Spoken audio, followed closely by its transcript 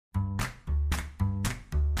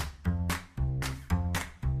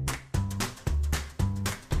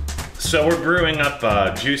So we're brewing up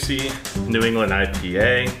a juicy New England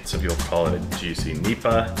IPA. Some people call it a juicy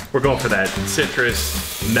NEIPA. We're going for that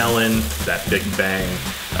citrus, melon, that big bang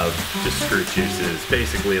of just fruit juices.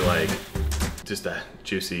 Basically like just a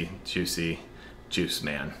juicy, juicy juice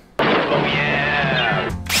man. Oh yeah!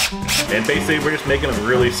 And basically we're just making a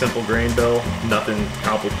really simple grain bill, nothing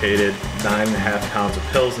complicated. 9.5 pounds of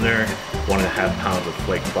Pilsner, 1.5 pounds of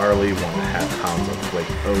flaked barley, 1.5 pounds of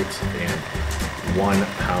flaked oats, and 1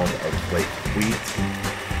 pound of flaked wheat.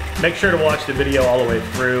 Make sure to watch the video all the way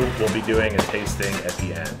through. We'll be doing a tasting at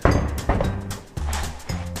the end.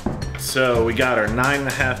 So we got our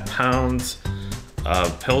 9.5 pounds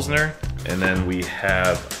of Pilsner, and then we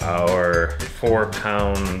have our 4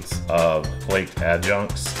 pounds of flaked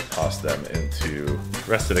adjuncts. Toss them into the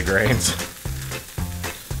rest of the grains.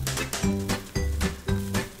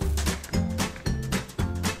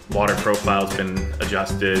 Water profile's been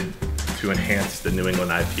adjusted to enhance the New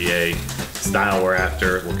England IPA style we're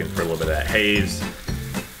after, looking for a little bit of that haze.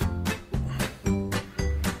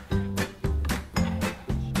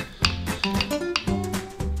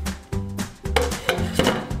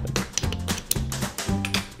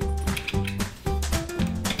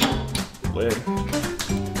 Lid.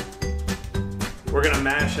 We're gonna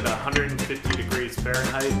mash at 150 degrees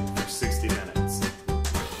Fahrenheit for 60 minutes.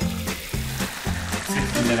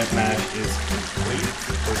 60-minute mash is complete.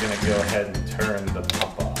 We're gonna go ahead and turn the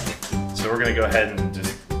pump on. So we're gonna go ahead and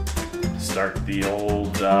just start the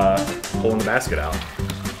old pulling the basket out.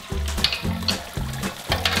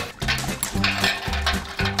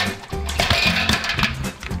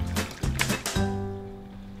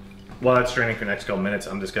 While that's straining for the next couple minutes,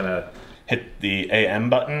 I'm just gonna hit the AM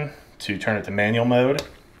button to turn it to manual mode.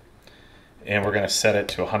 And we're gonna set it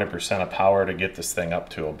to 100% of power to get this thing up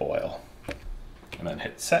to a boil. And then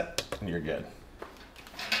hit set, and you're good.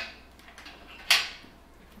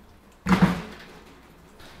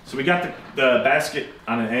 So we got the basket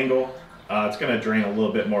on an angle. It's gonna drain a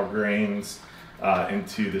little bit more grains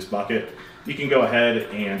into this bucket. You can go ahead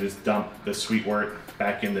and just dump the sweet wort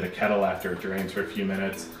back into the kettle after it drains for a few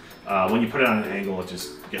minutes. When you put it on an angle, it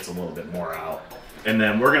just gets a little bit more out. And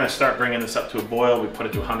then we're gonna start bringing this up to a boil. We put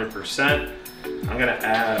it to 100%. I'm gonna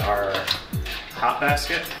add our hop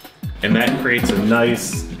basket. And that creates a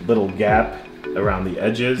nice little gap around the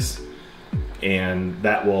edges, and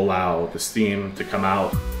that will allow the steam to come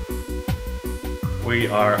out. We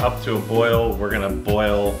are up to a boil. We're gonna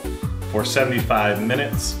boil for 75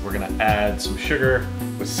 minutes. We're gonna add some sugar.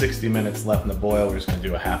 With 60 minutes left in the boil, we're just gonna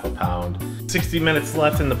do a 1/2 pound. 60 minutes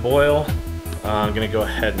left in the boil. I'm gonna go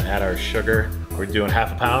ahead and add our sugar. We're doing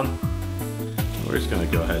 1/2 pound. We're just gonna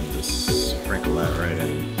go ahead and just sprinkle that right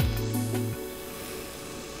in.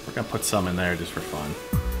 We're gonna put some in there just for fun.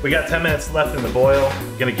 We got 10 minutes left in the boil.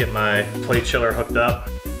 I'm gonna get my plate chiller hooked up.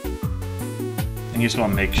 And you just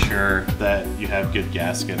wanna make sure that you have good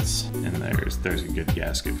gaskets, and there's a good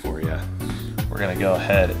gasket for you. We're gonna go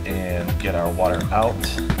ahead and get our water out.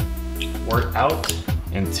 Wort out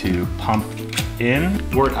into pump in.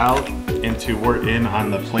 Wort out into wort in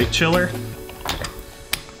on the plate chiller.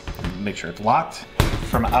 Make sure it's locked.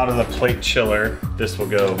 From out of the plate chiller, this will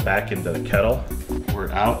go back into the kettle.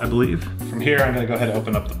 Wort out, I believe. From here, I'm gonna go ahead and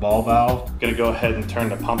open up the ball valve. Gonna go ahead and turn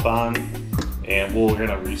the pump on, and we're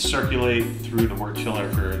gonna recirculate through the wort chiller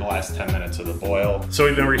for the last 10 minutes of the boil. So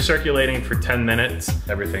we've been recirculating for 10 minutes.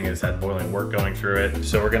 Everything is had boiling wort going through it.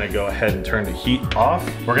 So we're gonna go ahead and turn the heat off.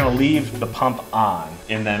 We're gonna leave the pump on,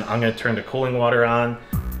 and then I'm gonna turn the cooling water on,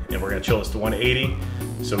 and we're gonna chill this to 180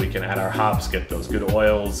 so we can add our hops, get those good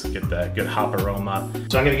oils, get that good hop aroma.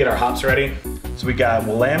 So I'm gonna get our hops ready. So we got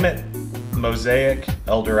Willamette, Mosaic,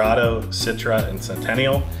 Eldorado, Citra, and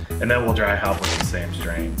Centennial, and then we'll dry hop with the same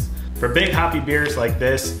strains. For big hoppy beers like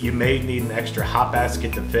this, you may need an extra hop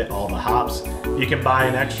basket to fit all the hops. You can buy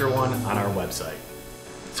an extra one on our website.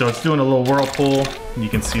 So it's doing a little whirlpool. You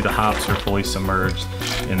can see the hops are fully submerged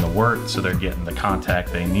in the wort, so they're getting the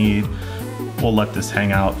contact they need. We'll let this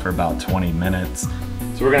hang out for about 20 minutes.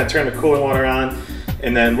 So we're gonna turn the cooling water on,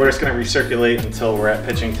 and then we're just gonna recirculate until we're at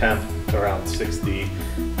pitching temp, around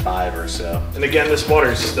 65 or so. And again, this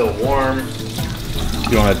water is still warm.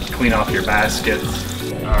 You wanna clean off your basket.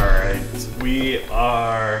 All right, we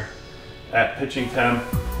are at pitching temp,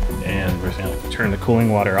 and we're just gonna turn the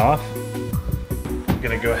cooling water off. I'm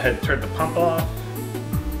gonna go ahead and turn the pump off.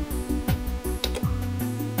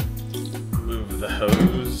 Move the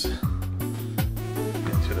hose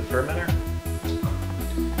into the fermenter.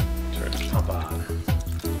 Turn the pump on.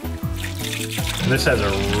 And this has a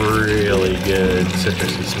really good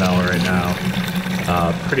citrusy smell right now.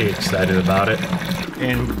 Pretty excited about it.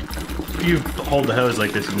 And if you hold the hose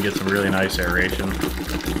like this, you can get some really nice aeration.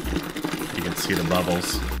 see the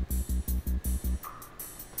bubbles.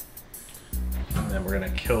 And then we're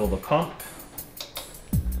gonna kill the pump.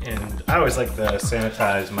 And I always like to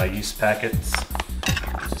sanitize my yeast packets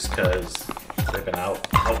just because they've been out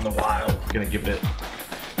in the wild. Gonna give it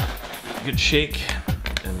a good shake.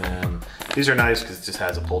 And then these are nice because it just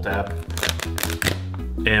has a pull tab.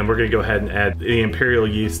 And we're gonna go ahead and add the imperial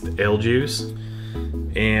yeast ale juice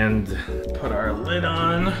and put our lid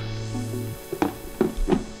on.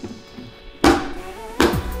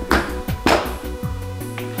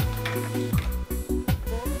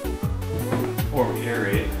 Before we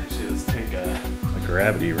aerate, actually let's take a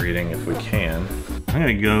gravity reading if we can. I'm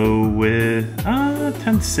gonna go with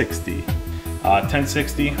 1060.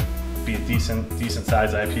 1060, be a decent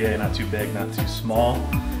size IPA, not too big, not too small.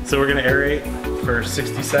 So we're gonna aerate for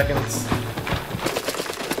 60 seconds.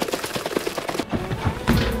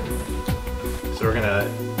 So we're gonna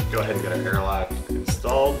go ahead and get our airlock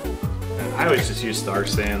installed. And I always just use Star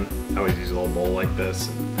Sand. I always use a little bowl like this.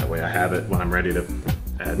 That way I have it when I'm ready to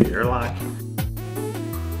add the airlock.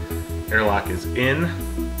 Airlock is in.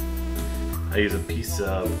 I use a piece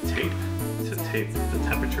of tape to tape the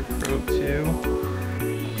temperature probe to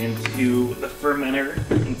into the fermenter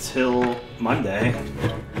until Monday,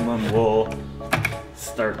 and then we'll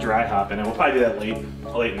start dry hopping, and we'll probably do that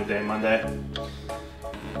late in the day Monday.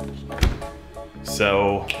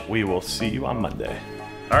 So we will see you on Monday.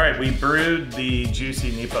 All right, we brewed the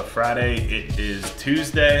Juicy NEIPA Friday. It is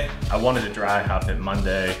Tuesday. I wanted to dry hop it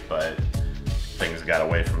Monday, but things got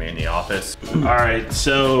away from me in the office. All right,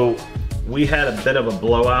 so we had a bit of a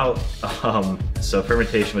blowout. So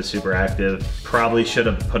fermentation was super active. Probably should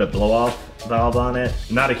have put a blow off valve on it.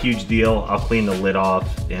 Not a huge deal. I'll clean the lid off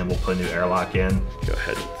and we'll put a new airlock in. Go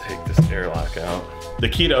ahead and take this airlock out. The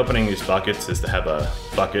key to opening these buckets is to have a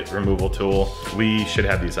bucket removal tool. We should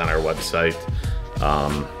have these on our website,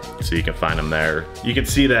 so you can find them there. You can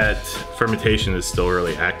see that fermentation is still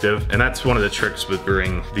really active, and that's one of the tricks with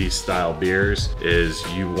brewing these style beers is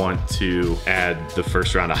you want to add the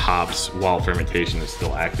first round of hops while fermentation is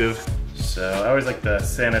still active. So I always like to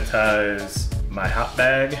sanitize my hop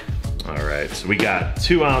bag. All right, so we got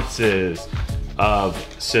 2 ounces of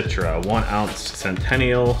Citra, 1 ounce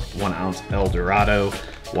Centennial, 1 ounce El Dorado,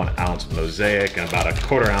 1 ounce Mosaic, and about a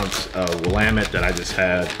 1/4 ounce of Willamette that I just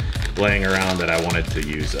had laying around that I wanted to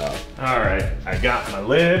use up. All right, I got my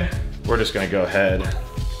lid. We're just gonna go ahead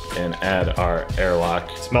and add our airlock.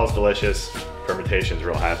 It smells delicious. Fermentation's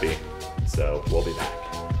real happy. So we'll be back.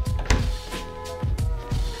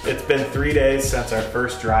 It's been 3 days since our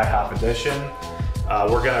first dry hop edition.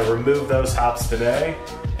 We're gonna remove those hops today,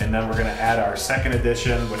 and then we're gonna add our second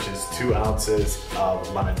edition, which is 2 ounces of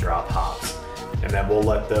lemon drop hops. And then we'll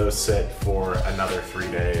let those sit for another 3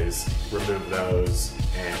 days, remove those,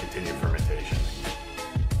 and continue fermentation.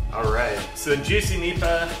 All right, so Juicy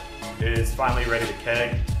NEIPA is finally ready to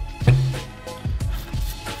keg.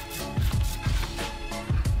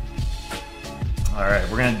 All right,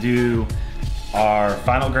 we're gonna do our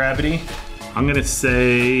final gravity. I'm gonna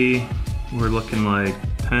say we're looking like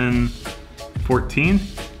 1014.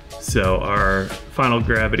 So our final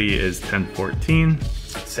gravity is 1014.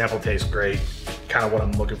 Sample tastes great, kind of what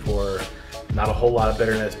I'm looking for. Not a whole lot of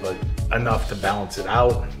bitterness, but enough to balance it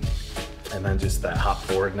out. And then just that hop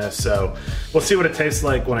forwardness. So we'll see what it tastes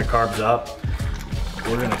like when it carbs up.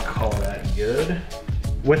 We're gonna call that good.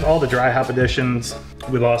 With all the dry hop additions,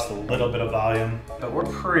 we lost a little bit of volume, but we're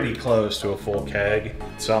pretty close to a full keg.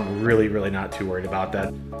 So I'm really not too worried about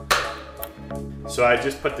that. So I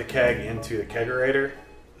just put the keg into the kegerator.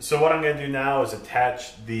 So what I'm gonna do now is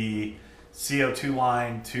attach the CO2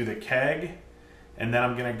 line to the keg, and then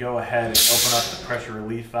I'm gonna go ahead and open up the pressure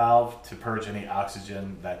relief valve to purge any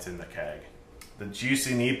oxygen that's in the keg. The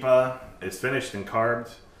Juicy NEIPA is finished and carbed.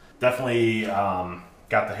 Definitely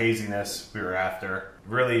got the haziness we were after.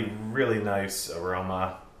 Really nice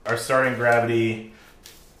aroma. Our starting gravity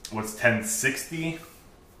was 1060.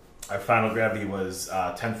 Our final gravity was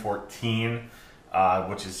 1014,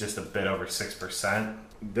 which is just a bit over 6%.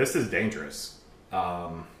 This is dangerous.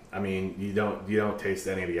 I mean, you don't taste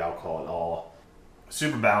any of the alcohol at all.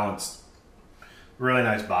 Super balanced, really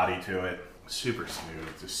nice body to it. Super smooth,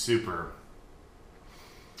 just super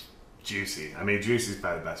juicy. I mean, juicy is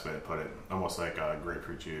probably the best way to put it. Almost like a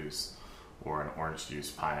grapefruit juice or an orange juice,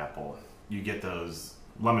 pineapple. You get those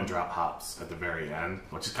lemon drop hops at the very end,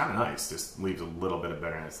 which is kind of nice. Just leaves a little bit of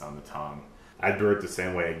bitterness on the tongue. I'd brew it the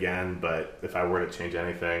same way again, but if I were to change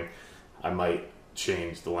anything, I might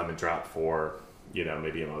change the lemon drop for, you know,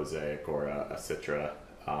 maybe a Mosaic or a Citra,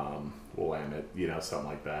 Willamette, you know, something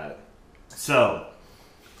like that. So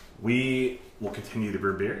we will continue to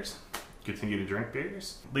brew beers, continue to drink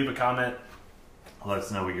beers. Leave a comment Let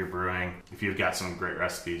us know what you're brewing. If you've got some great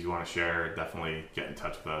recipes you want to share, definitely get in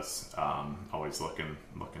touch with us. Always looking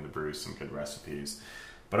to brew some good recipes.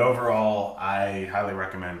 But overall, I highly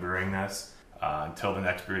recommend brewing this. Until the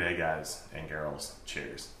next brew day, guys and girls,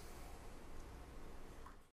 cheers.